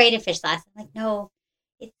just afraid of fish sauce. I'm like, no,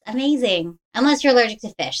 it's amazing. Unless you're allergic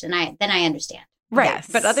to fish, then I understand. Right. Yes.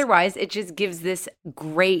 But otherwise, it just gives this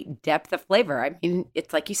great depth of flavor. I mean,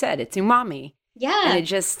 it's like you said, it's umami. Yeah. And it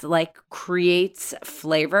just like creates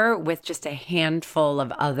flavor with just a handful of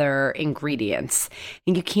other ingredients.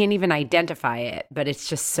 And you can't even identify it, but it's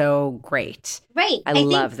just so great. Right. I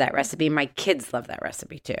love that recipe. My kids love that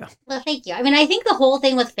recipe too. Well, thank you. I mean, I think the whole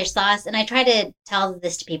thing with fish sauce, and I try to tell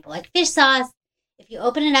this to people, like fish sauce, if you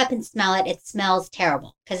open it up and smell it, it smells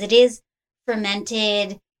terrible because it is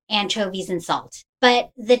fermented anchovies and salt.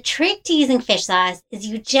 But the trick to using fish sauce is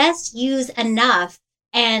you just use enough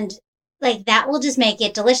and like that will just make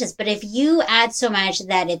it delicious. But if you add so much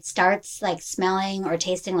that it starts like smelling or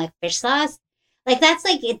tasting like fish sauce, like that's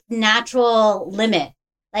like its natural limit.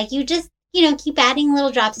 Like you just, keep adding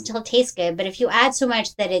little drops until it tastes good. But if you add so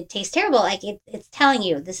much that it tastes terrible, like it's telling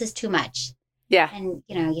you this is too much. Yeah. And,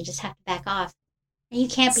 you just have to back off. And you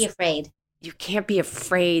can't be afraid. You can't be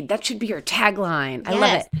afraid. That should be your tagline. I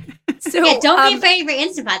Yes. love it. So Yeah, don't be afraid of your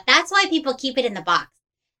Instant Pot. That's why people keep it in the box.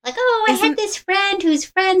 Like, oh, I had this friend whose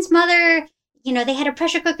friend's mother, they had a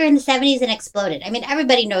pressure cooker in the 70s and exploded. I mean,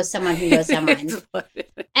 everybody knows someone who knows someone.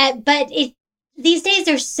 But these days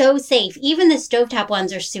they're so safe. Even the stovetop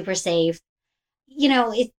ones are super safe.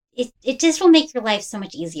 It just will make your life so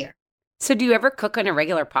much easier. So do you ever cook in a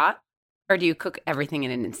regular pot? Or do you cook everything in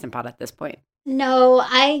an Instant Pot at this point? No,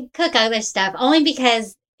 I cook other stuff only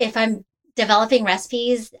because if I'm developing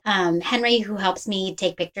recipes, Henry, who helps me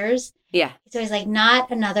take pictures, Yeah. he's always like,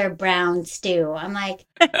 not another brown stew. I'm like,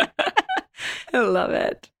 I love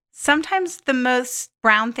it. Sometimes the most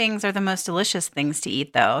brown things are the most delicious things to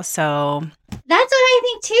eat, though. So that's what I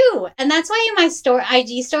think too. And that's why in my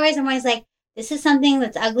IG stories, I'm always like, this is something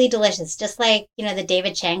that's ugly delicious. Just like, the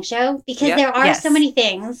David Chang show. Because Yep. there are Yes. so many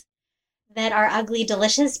things that are ugly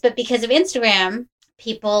delicious. But because of Instagram,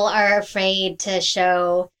 people are afraid to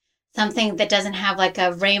show something that doesn't have like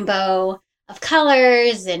a rainbow of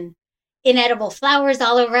colors and inedible flowers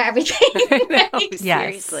all over everything. No, Like,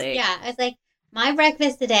 seriously. yeah, I was like, my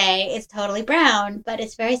breakfast today is totally brown, but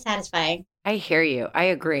it's very satisfying. I hear you. I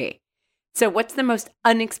agree. So what's the most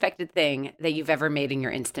unexpected thing that you've ever made in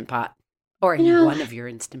your Instant Pot? Or in one of your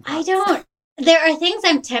Instant Pots? There are things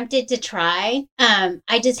I'm tempted to try.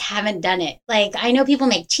 I just haven't done it. Like, I know people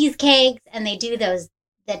make cheesecakes and they do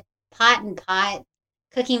that pot and pot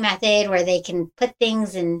cooking method where they can put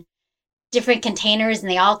things in different containers and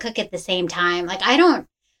they all cook at the same time. Like,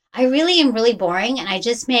 I really am really boring and I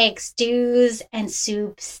just make stews and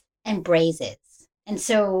soups and braises. And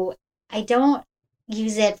so I don't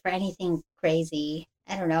use it for anything crazy.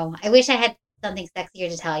 I don't know. I wish I had something sexier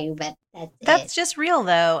to tell you, but that's it. just real,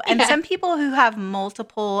 though. And Yeah. some people who have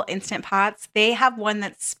multiple Instant Pots, they have one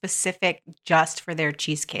that's specific just for their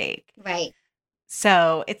cheesecake. Right.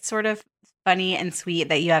 So it's sort of funny and sweet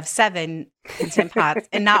that you have 7 Instant Pots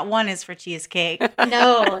and not one is for cheesecake.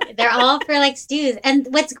 No, they're all for like stews. And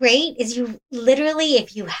what's great is you literally,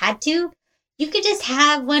 if you had to, you could just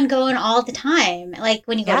have one going all the time. Like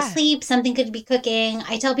when you go to sleep, something could be cooking.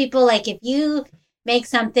 I tell people, like, if you make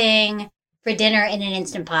something for dinner in an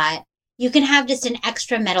Instant Pot, you can have just an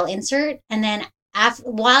extra metal insert. And then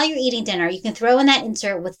while you're eating dinner, you can throw in that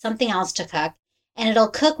insert with something else to cook. And it'll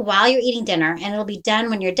cook while you're eating dinner. And it'll be done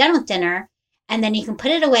when you're done with dinner. And then you can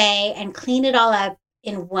put it away and clean it all up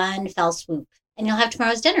in one fell swoop. And you'll have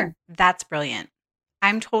tomorrow's dinner. That's brilliant.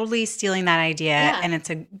 I'm totally stealing that idea, and it's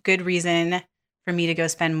a good reason for me to go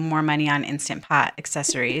spend more money on Instant Pot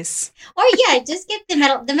accessories. Or just get the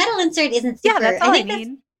metal. The metal insert isn't super. Yeah, that's all I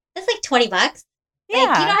need. That's like $20. Yeah.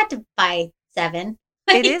 Like, you don't have to buy 7.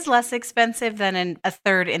 It is less expensive than a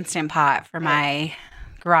third Instant Pot for my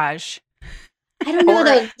garage. I don't know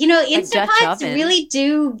though. Instant Dutch Pots oven. really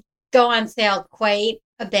do go on sale quite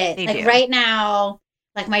a bit. They like do. right now,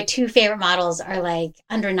 like my 2 favorite models are like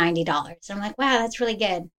under $90. So I'm like, wow, that's really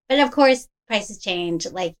good. But of course, prices change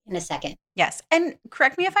like in a second. Yes. And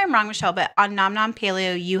correct me if I'm wrong, Michelle, but on Nom Nom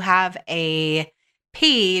Paleo, you have a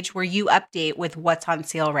page where you update with what's on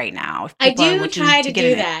sale right now. If I people are do looking try to get do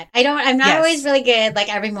in it. that. I'm not Yes. always really good,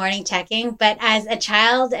 like every morning checking, but as a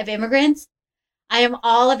child of immigrants, I am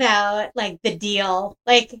all about like the deal.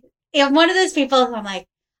 Like, I'm one of those people who I'm like,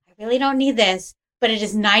 I really don't need this, but it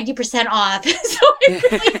is 90% off.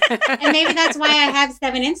 And maybe that's why I have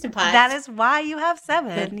 7 Instant Pots. That is why you have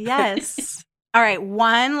 7. Yes. All right.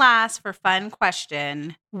 One last for fun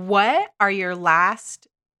question. What are your last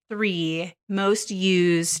 3 most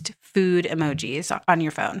used food emojis on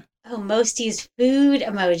your phone? Oh, most used food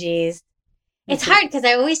emojis. It's hard because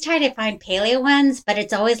I always try to find paleo ones, but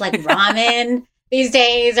it's always like ramen these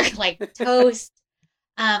days or like toast.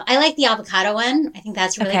 I like the avocado one. I think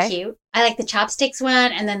that's really cute. I like the chopsticks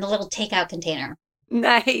one and then the little takeout container.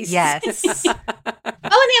 Nice. Yes. Oh, and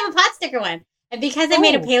they have a pot sticker one. And because I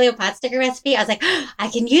made a paleo pot sticker recipe, I was like, I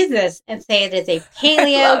can use this and say it is a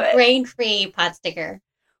paleo grain-free pot sticker.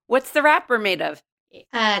 What's the wrapper made of?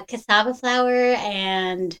 Cassava flour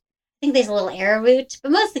and I think there's a little arrowroot,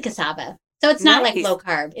 but mostly cassava. So it's not like low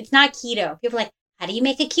carb. It's not keto. People are like, how do you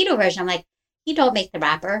make a keto version? I'm like, you don't make the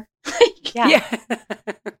wrapper. Yeah.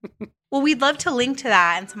 Well, we'd love to link to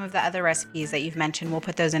that and some of the other recipes that you've mentioned. We'll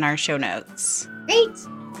put those in our show notes. Great.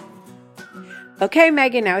 Okay,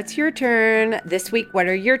 Megan, now it's your turn. This week, what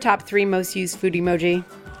are your top 3 most used food emoji?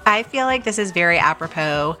 I feel like this is very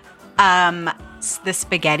apropos. The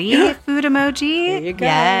spaghetti food emoji. There you go.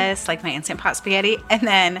 Yes, like my Instant Pot spaghetti. And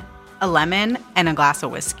then a lemon and a glass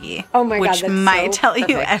of whiskey. Oh my God, which that's might so tell you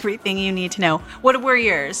perfect. everything you need to know. What were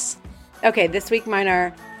yours? Okay, this week mine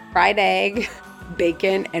are fried egg,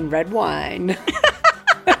 bacon, and red wine.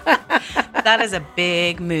 That is a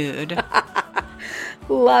big mood.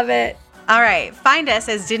 Love it. All right. Find us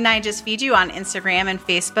as Didn't I Just Feed You on Instagram and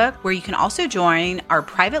Facebook, where you can also join our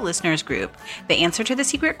private listeners group. The answer to the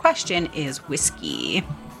secret question is whiskey.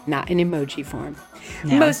 Not in emoji form.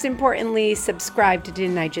 No. Most importantly, subscribe to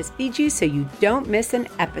Didn't I Just Feed You so you don't miss an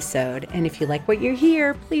episode. And if you like what you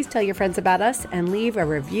hear, please tell your friends about us and leave a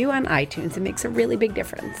review on iTunes. It makes a really big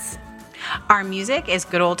difference. Our music is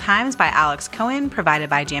Good Old Times by Alex Cohen, provided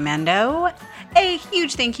by Jamando. A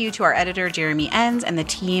huge thank you to our editor, Jeremy Enns, and the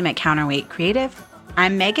team at Counterweight Creative.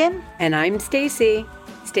 I'm Megan. And I'm Stacy.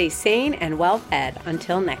 Stay sane and well-fed.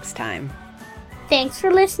 Until next time. Thanks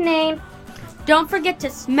for listening. Don't forget to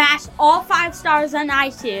smash all 5 stars on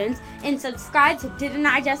iTunes and subscribe to Didn't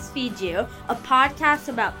I Just Feed You, a podcast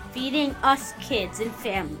about feeding us kids and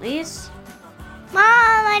families. Mom,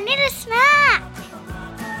 I need a snack.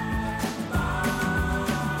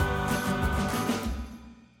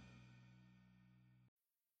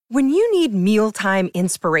 When you need mealtime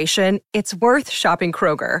inspiration, it's worth shopping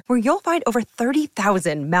Kroger, where you'll find over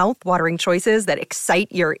 30,000 mouth-watering choices that excite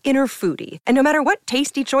your inner foodie. And no matter what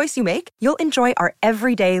tasty choice you make, you'll enjoy our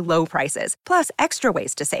everyday low prices, plus extra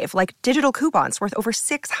ways to save, like digital coupons worth over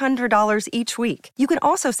 $600 each week. You can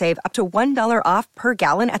also save up to $1 off per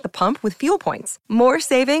gallon at the pump with fuel points. More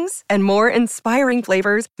savings and more inspiring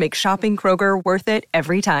flavors make shopping Kroger worth it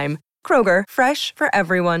every time. Kroger, fresh for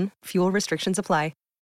everyone. Fuel restrictions apply.